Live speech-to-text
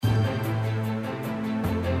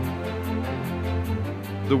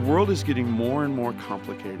The world is getting more and more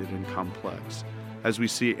complicated and complex as we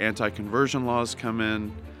see anti-conversion laws come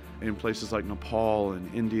in places like Nepal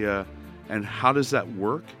and India. And how does that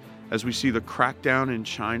work? As we see the crackdown in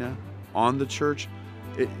China on the church,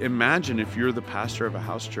 imagine if you're the pastor of a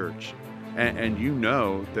house church and you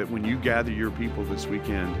know that when you gather your people this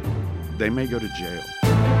weekend, they may go to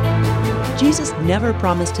jail. Jesus never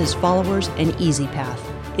promised his followers an easy path.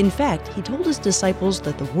 In fact, he told his disciples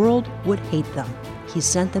that the world would hate them. He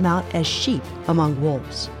sent them out as sheep among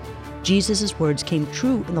wolves. Jesus' words came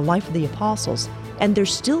true in the life of the apostles, and they're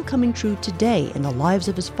still coming true today in the lives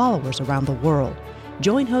of his followers around the world.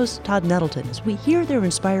 Join host Todd Nettleton as we hear their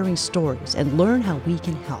inspiring stories and learn how we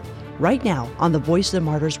can help, right now on the Voice of the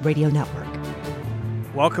Martyrs Radio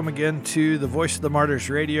Network. Welcome again to the Voice of the Martyrs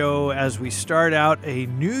Radio as we start out a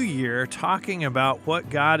new year talking about what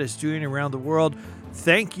God is doing around the world.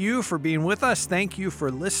 Thank you for being with us. Thank you for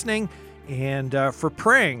listening and for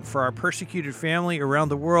praying for our persecuted family around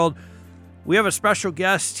the world. We have a special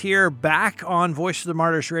guest here back on Voice of the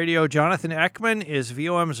Martyrs Radio. Jonathan Eckman is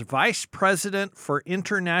VOM's Vice President for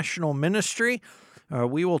International Ministry.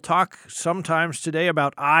 We will talk sometimes today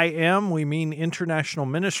about IM. We mean International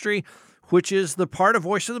Ministry, which is the part of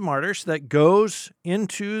Voice of the Martyrs that goes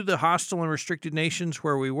into the hostile and restricted nations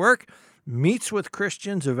where we work, meets with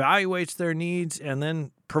Christians, evaluates their needs, and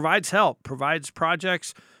then provides help, provides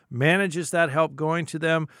projects, manages that help going to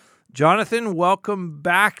them. Jonathan, welcome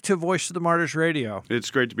back to Voice of the Martyrs Radio.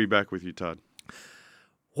 It's great to be back with you, Todd.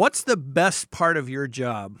 What's the best part of your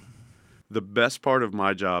job? The best part of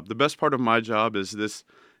my job is this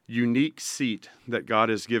unique seat that God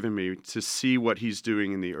has given me to see what he's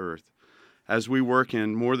doing in the earth. As we work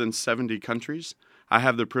in more than 70 countries, I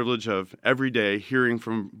have the privilege of every day hearing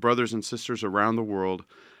from brothers and sisters around the world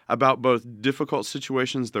about both difficult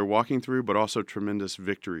situations they're walking through, but also tremendous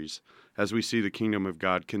victories as we see the kingdom of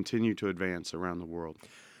God continue to advance around the world.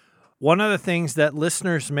 One of the things that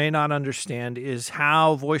listeners may not understand is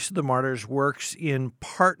how Voice of the Martyrs works in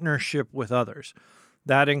partnership with others.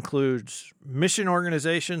 That includes mission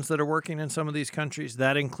organizations that are working in some of these countries.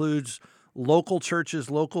 That includes local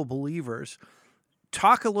churches, local believers.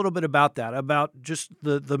 Talk a little bit about that, about just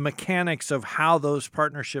the mechanics of how those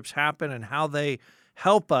partnerships happen and how they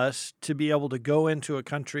help us to be able to go into a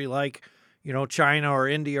country like, China or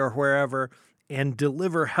India or wherever and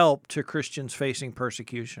deliver help to Christians facing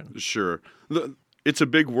persecution. Sure. It's a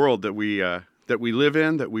big world that we live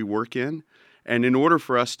in, that we work in. And in order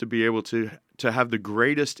for us to be able to have the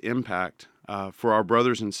greatest impact for our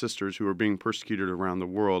brothers and sisters who are being persecuted around the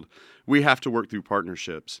world, we have to work through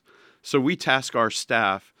partnerships. So we task our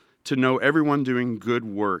staff to know everyone doing good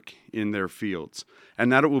work in their fields.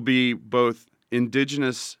 And that it will be both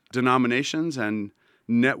indigenous denominations and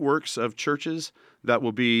networks of churches, that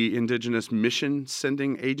will be indigenous mission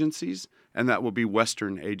sending agencies, and that will be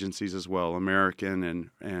Western agencies as well, American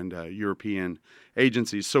and European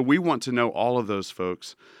agencies. So we want to know all of those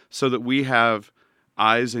folks so that we have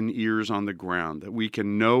eyes and ears on the ground, that we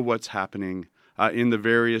can know what's happening in the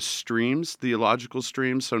various streams, theological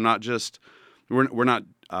streams. So not just, we're not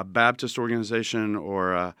a Baptist organization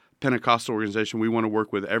or a Pentecostal organization. We want to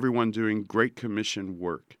work with everyone doing Great Commission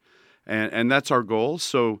work. And that's our goal.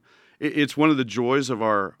 So it's one of the joys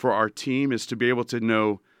for our team is to be able to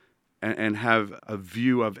know and have a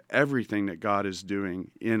view of everything that God is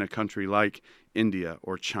doing in a country like India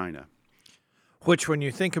or China. Which, when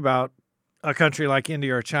you think about a country like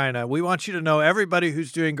India or China, we want you to know everybody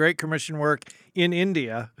who's doing Great Commission work in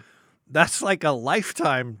India. That's like a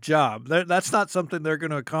lifetime job. That's not something they're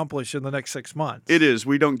going to accomplish in the next 6 months. It is.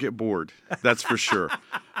 We don't get bored. That's for sure.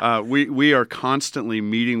 We are constantly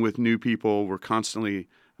meeting with new people. We're constantly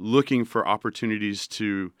looking for opportunities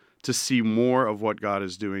to see more of what God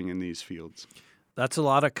is doing in these fields. That's a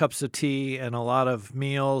lot of cups of tea and a lot of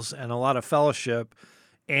meals and a lot of fellowship.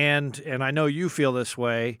 And I know you feel this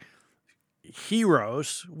way.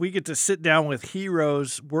 Heroes. We get to sit down with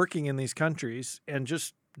heroes working in these countries and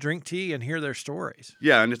just drink tea and hear their stories.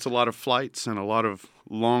 Yeah, and it's a lot of flights and a lot of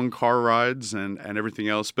long car rides and everything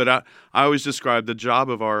else. But I always describe the job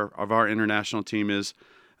of our international team is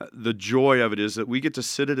the joy of it is that we get to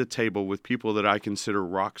sit at a table with people that I consider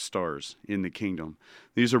rock stars in the kingdom.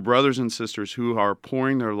 These are brothers and sisters who are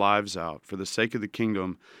pouring their lives out for the sake of the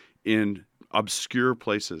kingdom in obscure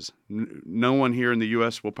places. No one here in the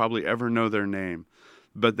U.S. will probably ever know their name,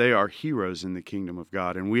 but they are heroes in the kingdom of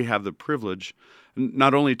God. And we have the privilege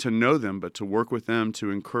not only to know them, but to work with them,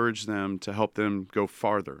 to encourage them, to help them go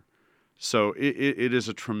farther. So it is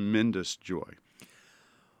a tremendous joy.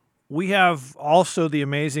 We have also the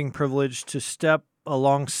amazing privilege to step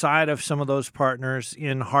alongside of some of those partners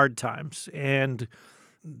in hard times. And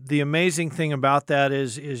The amazing thing about that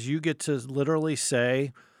is you get to literally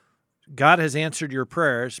say, God has answered your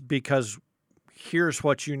prayers because here's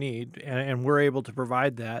what you need, and we're able to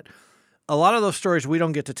provide that. A lot of those stories we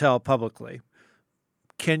don't get to tell publicly.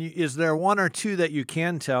 Is there one or two that you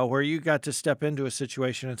can tell where you got to step into a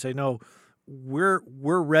situation and say, no, we're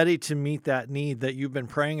ready to meet that need that you've been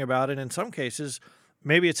praying about? And in some cases,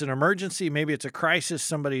 maybe it's an emergency, maybe it's a crisis,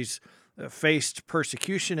 somebody's faced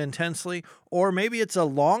persecution intensely, or maybe it's a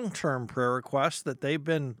long-term prayer request that they've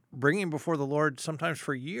been bringing before the Lord sometimes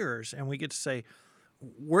for years, and we get to say,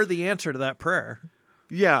 we're the answer to that prayer.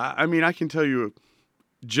 Yeah, I mean, I can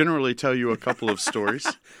generally tell you a couple of stories.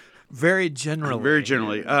 Very generally. Very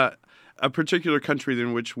generally. A particular country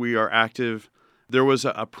in which we are active, there was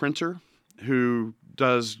a printer who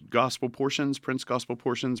does gospel portions,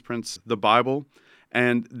 prints the Bible,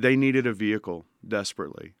 and they needed a vehicle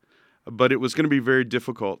desperately. But it was going to be very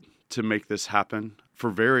difficult to make this happen for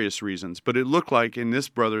various reasons. But it looked like, in this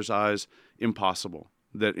brother's eyes, impossible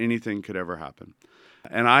that anything could ever happen.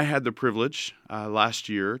 And I had the privilege last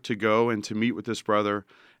year to go and to meet with this brother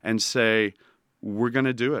and say, we're going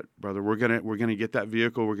to do it, brother. We're going to get that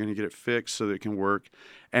vehicle. We're going to get it fixed so that it can work.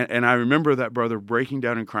 And I remember that brother breaking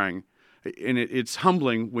down and crying. And it's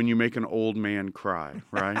humbling when you make an old man cry,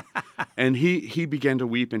 right? And he began to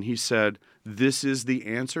weep, and he said, this is the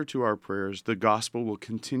answer to our prayers. The gospel will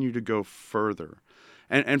continue to go further.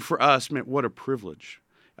 And for us, man, what a privilege.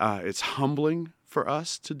 It's humbling for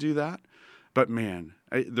us to do that. But man,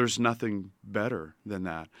 there's nothing better than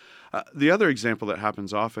that. The other example that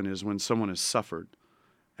happens often is when someone has suffered.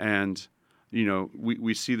 And,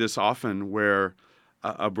 we see this often where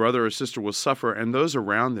a brother or sister will suffer, and those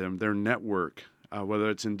around them, their network, whether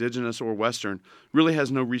it's indigenous or Western, really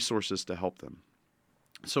has no resources to help them.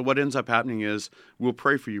 So what ends up happening is, we'll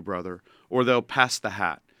pray for you, brother, or they'll pass the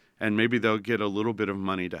hat, and maybe they'll get a little bit of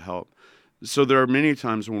money to help. So there are many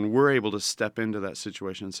times when we're able to step into that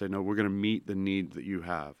situation and say, no, we're going to meet the need that you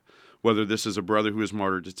have. Whether this is a brother who is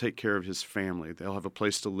martyred to take care of his family, they'll have a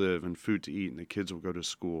place to live and food to eat, and the kids will go to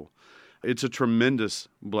school. It's a tremendous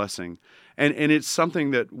blessing. And it's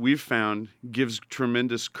something that we've found gives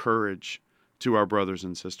tremendous courage to our brothers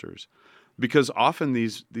and sisters. Because often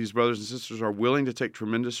these brothers and sisters are willing to take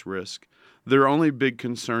tremendous risk. Their only big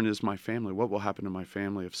concern is my family. What will happen to my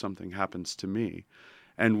family if something happens to me?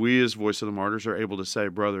 And we, as Voice of the Martyrs, are able to say,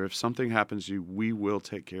 brother, if something happens to you, we will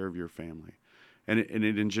take care of your family. And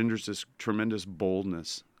it engenders this tremendous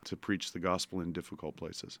boldness to preach the gospel in difficult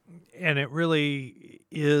places. And it really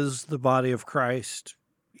is the body of Christ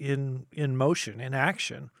in motion, in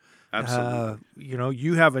action. Absolutely.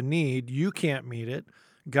 You have a need. You can't meet it.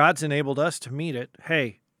 God's enabled us to meet it.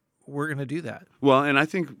 Hey, we're going to do that. Well, and I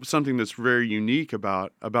think something that's very unique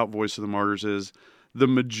about Voice of the Martyrs is the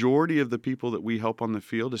majority of the people that we help on the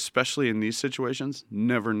field, especially in these situations,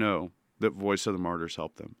 never know that Voice of the Martyrs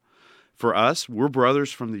helped them. For us, we're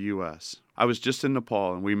brothers from the U.S. I was just in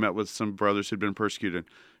Nepal, and we met with some brothers who'd been persecuted.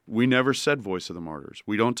 We never said Voice of the Martyrs.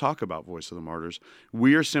 We don't talk about Voice of the Martyrs.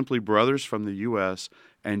 We are simply brothers from the U.S.,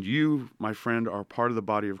 and you, my friend, are part of the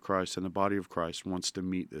body of Christ, and the body of Christ wants to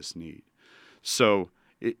meet this need. So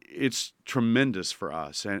it's tremendous for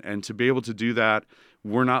us. And to be able to do that,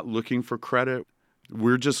 we're not looking for credit.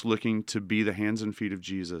 We're just looking to be the hands and feet of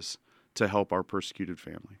Jesus to help our persecuted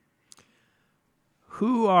family.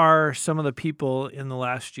 Who are some of the people in the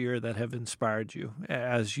last year that have inspired you?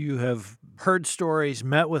 As you have heard stories,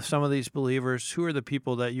 met with some of these believers, who are the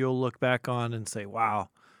people that you'll look back on and say, wow,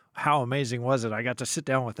 how amazing was it? I got to sit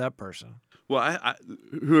down with that person. Well,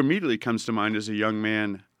 who immediately comes to mind is a young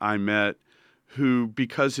man I met who,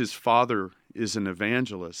 because his father is an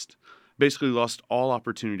evangelist, basically lost all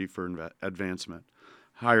opportunity for advancement.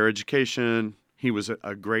 Higher education, he was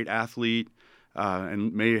a great athlete,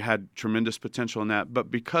 and may have had tremendous potential in that. But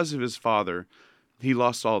because of his father, he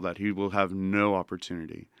lost all that. He will have no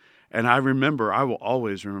opportunity. And I will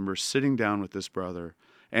always remember sitting down with this brother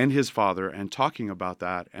and his father and talking about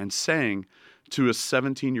that and saying to a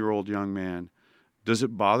 17-year-old young man, does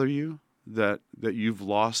it bother you that you've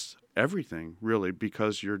lost everything, really,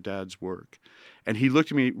 because your dad's work? And he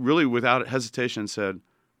looked at me really without hesitation and said,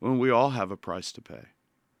 well, we all have a price to pay.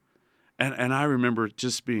 And I remember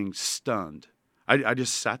just being stunned. I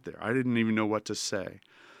just sat there. I didn't even know what to say.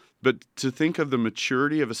 But to think of the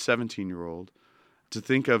maturity of a 17-year-old, to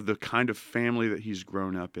think of the kind of family that he's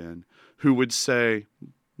grown up in, who would say,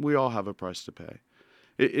 we all have a price to pay.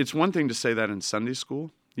 It's one thing to say that in Sunday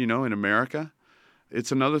school, in America.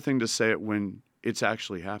 It's another thing to say it when it's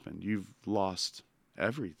actually happened. You've lost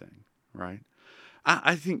everything, right?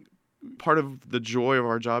 I think part of the joy of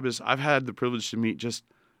our job is I've had the privilege to meet just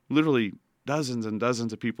literally dozens and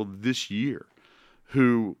dozens of people this year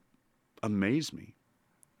who amaze me,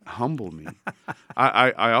 humble me.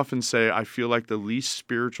 I often say I feel like the least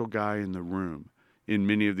spiritual guy in the room in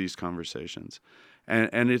many of these conversations.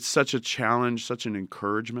 And it's such a challenge, such an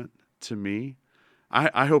encouragement to me.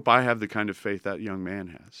 I hope I have the kind of faith that young man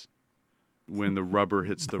has when the rubber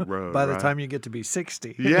hits the road. By the right? time you get to be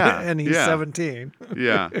 60. Yeah, and he's yeah. 17.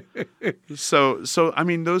 Yeah. So I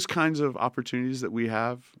mean, those kinds of opportunities that we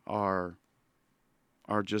have are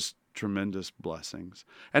just tremendous blessings.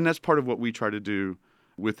 And that's part of what we try to do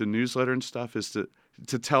with the newsletter and stuff, is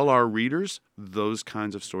to tell our readers those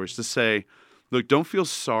kinds of stories, to say, look, don't feel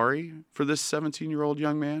sorry for this 17-year-old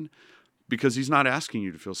young man, because he's not asking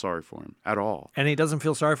you to feel sorry for him at all. And he doesn't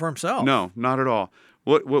feel sorry for himself. No, not at all.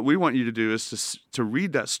 What we want you to do is to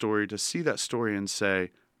read that story, to see that story and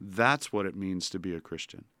say, that's what it means to be a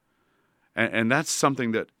Christian. And that's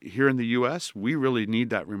something that here in the U.S., we really need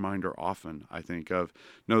that reminder often, I think, of,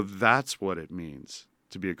 no, that's what it means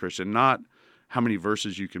to be a Christian. Not how many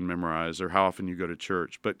verses you can memorize or how often you go to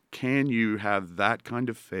church, but can you have that kind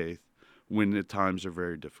of faith when the times are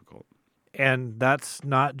very difficult? And that's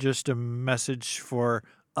not just a message for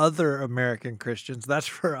other American Christians. That's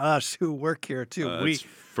for us who work here, too.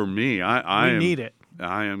 For me, we need it.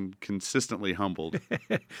 I am consistently humbled.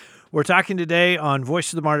 We're talking today on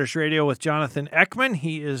Voice of the Martyrs Radio with Jonathan Eckman.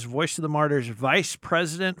 He is Voice of the Martyrs Vice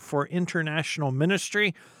President for International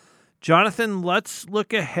Ministry. Jonathan, let's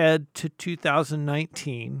look ahead to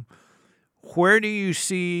 2019. Where do you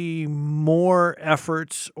see more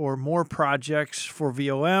efforts or more projects for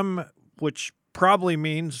VOM, which probably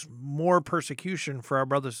means more persecution for our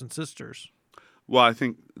brothers and sisters? Well, I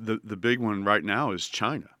think the big one right now is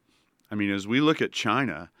China. I mean, as we look at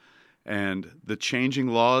China and the changing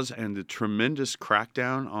laws and the tremendous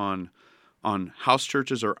crackdown on house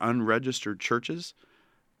churches or unregistered churches,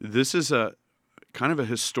 this is a kind of a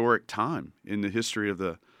historic time in the history of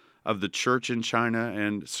the church in China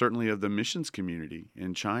and certainly of the missions community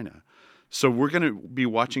in China. So we're going to be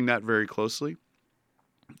watching that very closely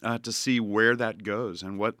to see where that goes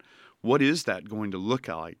and what is that going to look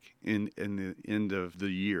like in the end of the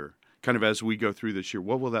year, kind of as we go through this year.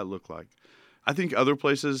 What will that look like? I think other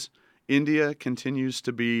places, India continues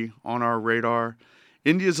to be on our radar.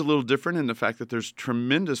 India is a little different in the fact that there's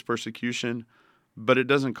tremendous persecution, but it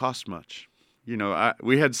doesn't cost much. You know,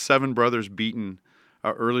 we had 7 brothers beaten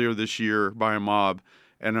earlier this year by a mob,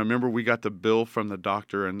 and I remember we got the bill from the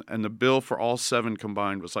doctor, and the bill for all 7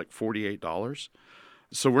 combined was like $48.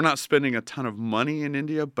 So we're not spending a ton of money in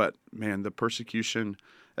India, but man, the persecution,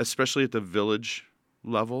 especially at the village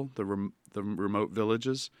level, the remote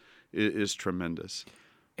villages, is tremendous.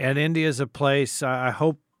 And India is a place, I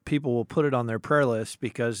hope people will put it on their prayer list,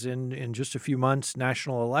 because in just a few months,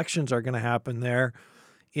 national elections are going to happen there.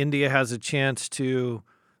 India has a chance to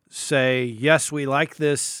say, yes, we like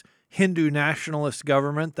this Hindu nationalist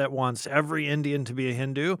government that wants every Indian to be a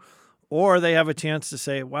Hindu, or they have a chance to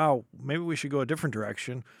say, wow, maybe we should go a different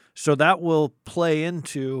direction. So that will play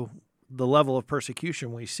into the level of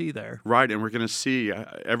persecution we see there. Right, and we're going to see,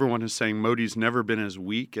 everyone is saying Modi's never been as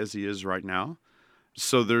weak as he is right now.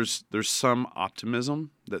 So there's some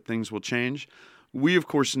optimism that things will change. We, of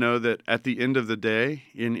course, know that at the end of the day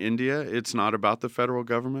in India, it's not about the federal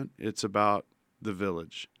government. It's about the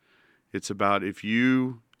village. It's about if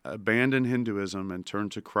you abandon Hinduism and turn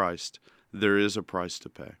to Christ, there is a price to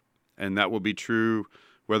pay. And that will be true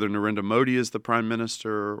whether Narendra Modi is the prime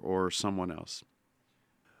minister or someone else.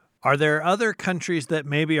 Are there other countries that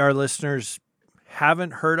maybe our listeners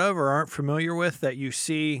haven't heard of or aren't familiar with that you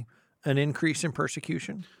see an increase in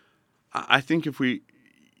persecution? I think if we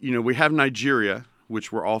have Nigeria,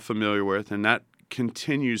 which we're all familiar with, and that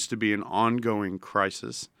continues to be an ongoing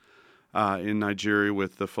crisis in Nigeria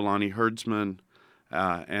with the Fulani herdsmen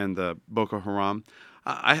and the Boko Haram.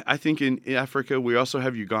 I think in Africa, we also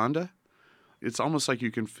have Uganda. It's almost like you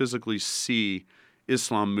can physically see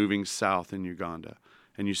Islam moving south in Uganda,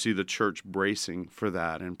 and you see the church bracing for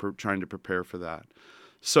that and trying to prepare for that.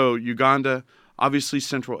 So Uganda, obviously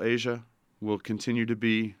Central Asia, will continue to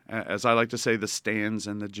be, as I like to say, the Stans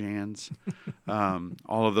and the Jans.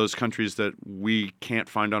 All of those countries that we can't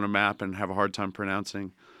find on a map and have a hard time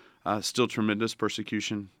pronouncing. Still tremendous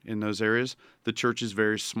persecution in those areas. The church is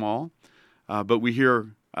very small, but we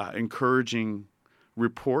hear encouraging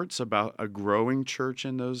reports about a growing church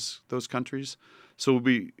in those countries. So we'll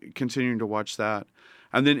be continuing to watch that.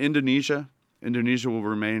 And then Indonesia. Indonesia will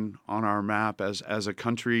remain on our map as a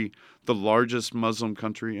country, the largest Muslim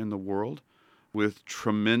country in the world, with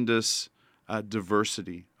tremendous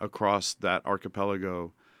diversity across that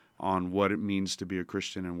archipelago on what it means to be a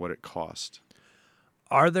Christian and what it costs.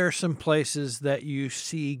 Are there some places that you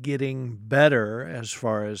see getting better as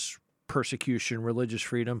far as persecution, religious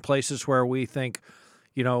freedom, places where we think,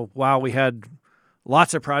 wow, we had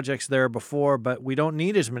lots of projects there before, but we don't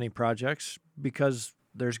need as many projects because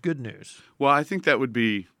there's good news? Well, I think that would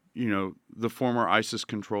be, the former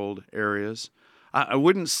ISIS-controlled areas. I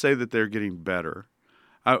wouldn't say that they're getting better.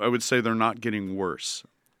 I would say they're not getting worse.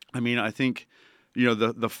 I mean, I think,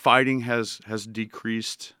 the fighting has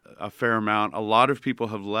decreased a fair amount. A lot of people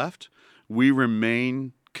have left. We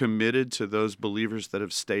remain committed to those believers that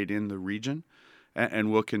have stayed in the region,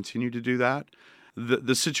 and will continue to do that.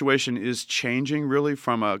 The situation is changing really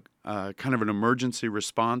from a kind of an emergency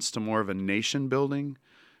response to more of a nation-building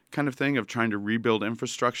kind of thing of trying to rebuild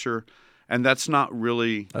infrastructure, and that's not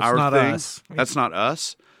really our thing. Us. That's not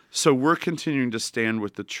us. So we're continuing to stand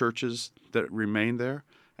with the churches that remain there,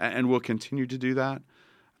 and we'll continue to do that.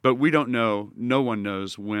 But we don't know, no one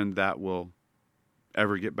knows when that will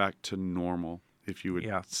ever get back to normal, if you would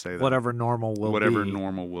say that. Whatever normal will be. Whatever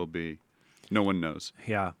normal will be. No one knows.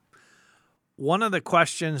 Yeah. One of the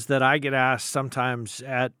questions that I get asked sometimes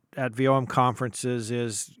at VOM conferences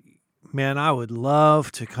is, man, I would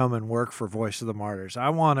love to come and work for Voice of the Martyrs. I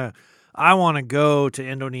want to go to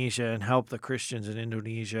Indonesia and help the Christians in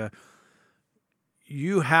Indonesia.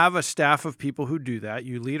 You have a staff of people who do that.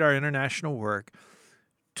 You lead our international work.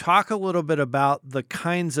 Talk a little bit about the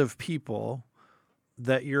kinds of people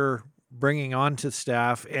that you're bringing onto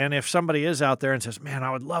staff. And if somebody is out there and says, man,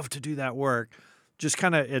 I would love to do that work, just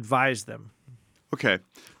kind of advise them. Okay.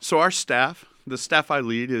 So our staff, the staff I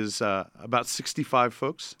lead is about 65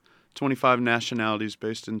 folks, 25 nationalities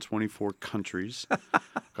based in 24 countries. I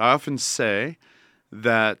often say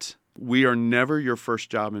that we are never your first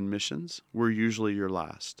job in missions. We're usually your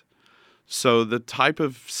last. So the type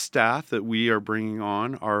of staff that we are bringing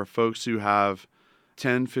on are folks who have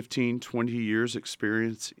 10, 15, 20 years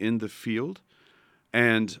experience in the field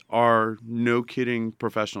and are no-kidding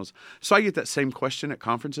professionals. So I get that same question at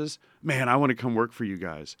conferences. Man, I want to come work for you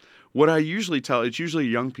guys. What I usually tell, it's usually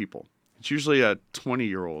young people. It's usually a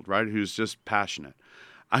 20-year-old, right, who's just passionate.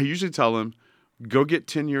 I usually tell them, go get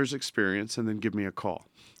 10 years experience and then give me a call.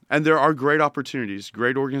 And there are great opportunities,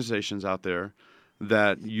 great organizations out there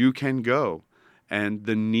that you can go, and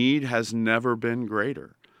the need has never been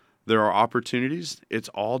greater. There are opportunities. It's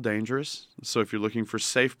all dangerous. So if you're looking for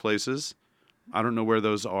safe places, I don't know where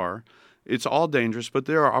those are. It's all dangerous, but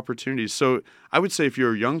there are opportunities. So I would say if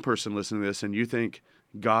you're a young person listening to this and you think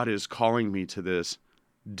God is calling me to this,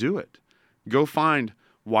 do it. Go find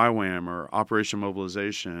YWAM or Operation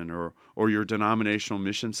Mobilization or your denominational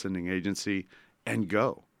mission sending agency and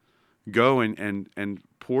go. Go and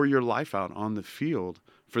pour your life out on the field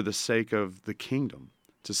for the sake of the kingdom,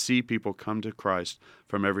 to see people come to Christ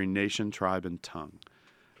from every nation, tribe, and tongue.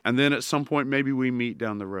 And then at some point, maybe we meet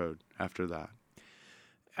down the road after that.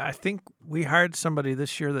 I think we hired somebody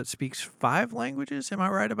this year that speaks 5 languages. Am I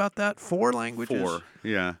right about that? 4 languages? 4,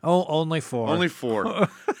 yeah. Oh, only 4. Only 4.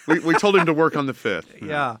 we told him to work on the 5th.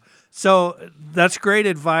 Yeah. So that's great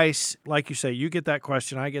advice. Like you say, you get that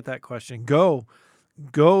question, I get that question. Go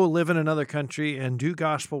live in another country and do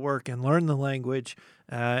gospel work and learn the language.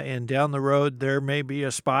 And down the road, there may be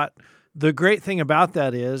a spot. The great thing about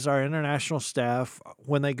that is our international staff,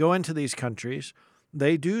 when they go into these countries,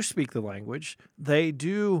 they do speak the language. They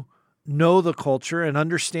do know the culture and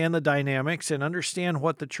understand the dynamics and understand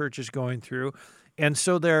what the church is going through. And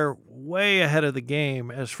so they're way ahead of the game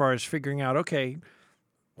as far as figuring out, okay,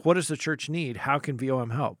 what does the church need? How can VOM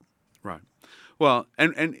help? Right. Well,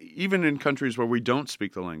 and even in countries where we don't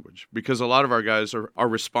speak the language, because a lot of our guys are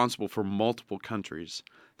responsible for multiple countries.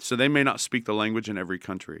 So they may not speak the language in every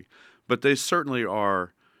country, but they certainly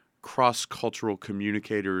are cross-cultural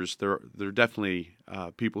communicators. They're definitely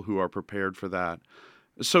people who are prepared for that.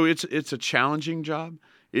 So it's a challenging job.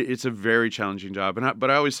 It's a very challenging job. But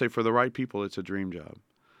I always say for the right people, it's a dream job.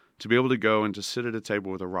 To be able to go and to sit at a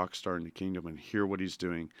table with a rock star in the kingdom and hear what he's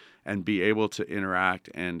doing and be able to interact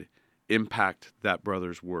and impact that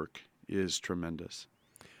brother's work is tremendous.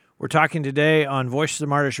 We're talking today on Voice of the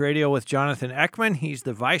Martyrs Radio with Jonathan Eckman. He's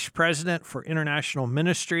the Vice President for International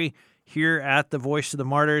Ministry here at the Voice of the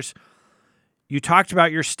Martyrs. You talked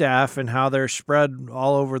about your staff and how they're spread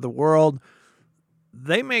all over the world.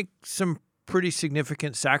 They make some pretty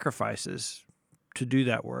significant sacrifices to do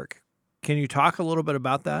that work. Can you talk a little bit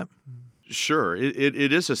about that? Sure. It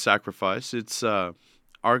is a sacrifice. It's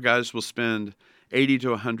our guys will spend 80 to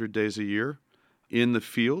 100 days a year in the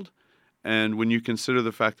field. And when you consider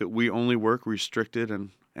the fact that we only work restricted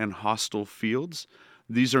and hostile fields,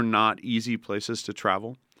 these are not easy places to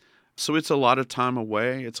travel. So it's a lot of time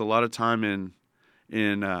away. It's a lot of time in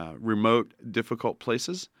in remote, difficult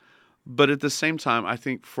places. But at the same time, I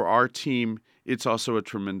think for our team, it's also a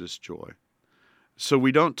tremendous joy. So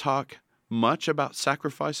we don't talk much about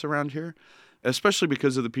sacrifice around here, especially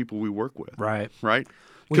because of the people we work with. Right.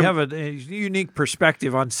 We have a unique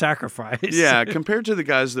perspective on sacrifice. Yeah, compared to the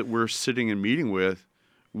guys that we're sitting and meeting with,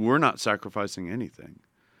 we're not sacrificing anything.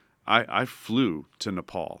 I flew to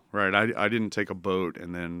Nepal, right? I didn't take a boat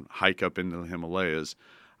and then hike up into the Himalayas.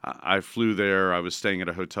 I flew there. I was staying at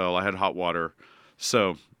a hotel. I had hot water.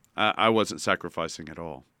 So I wasn't sacrificing at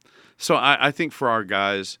all. So I think for our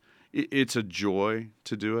guys, it's a joy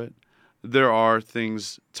to do it. There are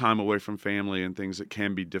things, time away from family and things that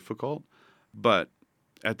can be difficult. But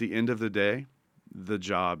at the end of the day, the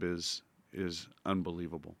job is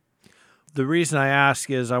unbelievable. The reason I ask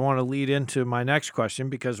is I want to lead into my next question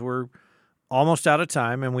because we're almost out of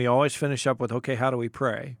time and we always finish up with, okay, how do we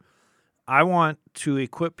pray? I want to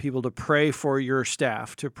equip people to pray for your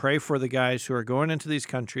staff, to pray for the guys who are going into these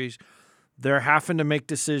countries. They're having to make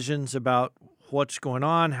decisions about what's going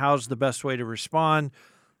on, how's the best way to respond.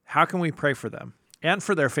 How can we pray for them and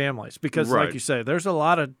for their families? Because like you say, there's a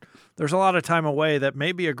lot of time away that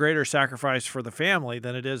may be a greater sacrifice for the family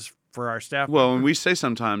than it is for our staff. Well, and we say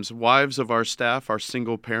sometimes wives of our staff are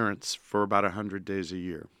single parents for about 100 days a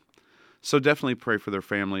year. So definitely pray for their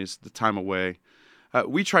families, the time away.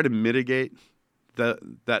 We try to mitigate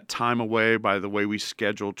that time away by the way we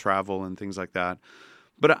schedule travel and things like that.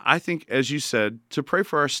 But I think, as you said, to pray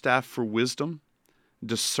for our staff for wisdom,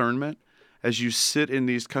 discernment, as you sit in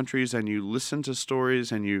these countries and you listen to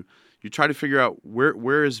stories and you try to figure out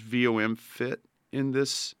where is VOM fit in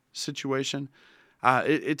this situation.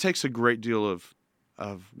 It takes a great deal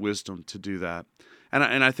of wisdom to do that.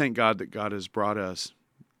 And I thank God that God has brought us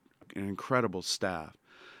an incredible staff.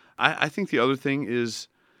 I think the other thing is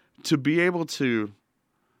to be able to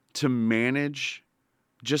manage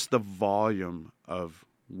just the volume of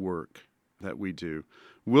work that we do.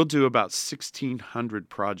 We'll do about 1,600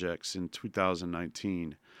 projects in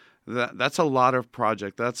 2019. That's a lot of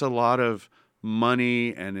projects. That's a lot of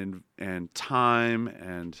money and time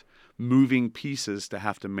and moving pieces to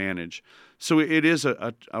have to manage. So it is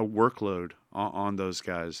a workload on those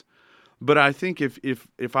guys. But I think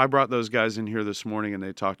if I brought those guys in here this morning and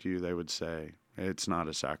they talked to you, they would say, it's not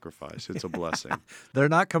a sacrifice. It's a blessing. They're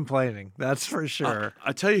not complaining. That's for sure.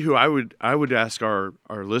 I tell you who I would ask our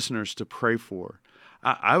listeners to pray for.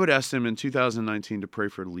 I would ask them in 2019 to pray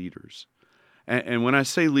for leaders. And when I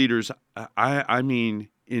say leaders, I mean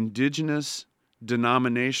indigenous,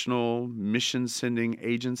 denominational, mission-sending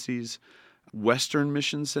agencies, Western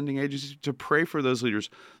mission-sending agencies, to pray for those leaders.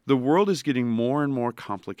 The world is getting more and more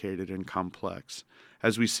complicated and complex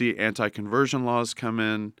as we see anti-conversion laws come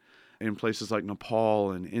in places like Nepal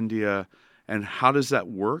and India. And how does that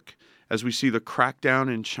work? As we see the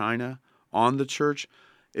crackdown in China on the church,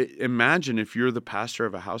 imagine if you're the pastor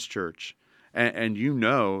of a house church and you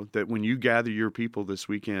know that when you gather your people this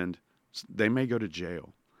weekend, they may go to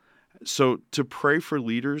jail. So to pray for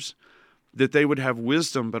leaders, that they would have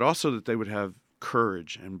wisdom, but also that they would have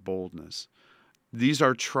courage and boldness. These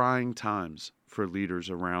are trying times for leaders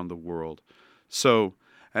around the world. So,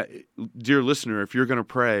 dear listener, if you're going to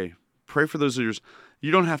pray for those leaders.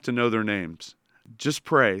 You don't have to know their names. Just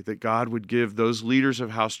pray that God would give those leaders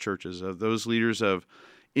of house churches, of those leaders of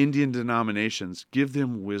Indian denominations, give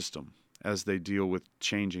them wisdom as they deal with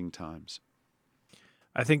changing times.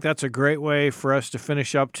 I think that's a great way for us to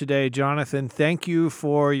finish up today. Jonathan, thank you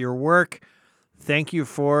for your work. Thank you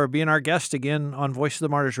for being our guest again on Voice of the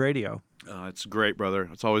Martyrs Radio. It's great, brother.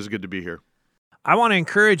 It's always good to be here. I want to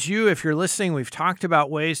encourage you, if you're listening, we've talked about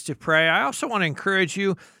ways to pray. I also want to encourage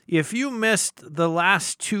you, if you missed the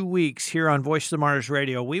last 2 weeks here on Voice of the Martyrs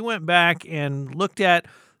Radio, we went back and looked at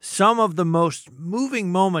some of the most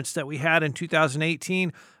moving moments that we had in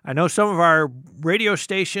 2018. I know some of our radio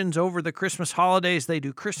stations over the Christmas holidays, they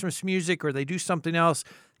do Christmas music or they do something else.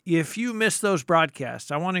 If you miss those broadcasts,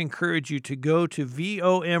 I want to encourage you to go to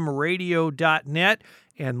vomradio.net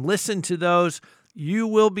and listen to those. You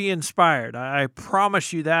will be inspired. I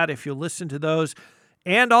promise you that if you listen to those.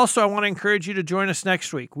 And also, I want to encourage you to join us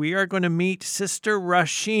next week. We are going to meet Sister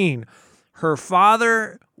Rasheen. Her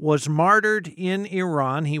father was martyred in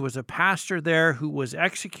Iran. He was a pastor there who was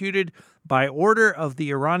executed by order of the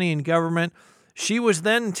Iranian government. She was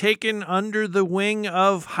then taken under the wing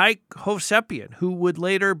of Haik Hovsepian, who would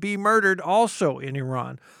later be murdered also in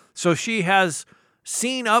Iran. So she has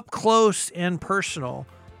seen up close and personal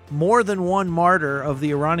more than one martyr of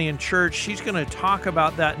the Iranian church. She's going to talk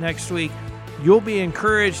about that next week. You'll be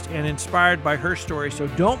encouraged and inspired by her story. So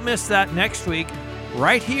don't miss that next week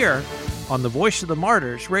right here on the Voice of the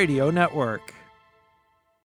Martyrs Radio Network.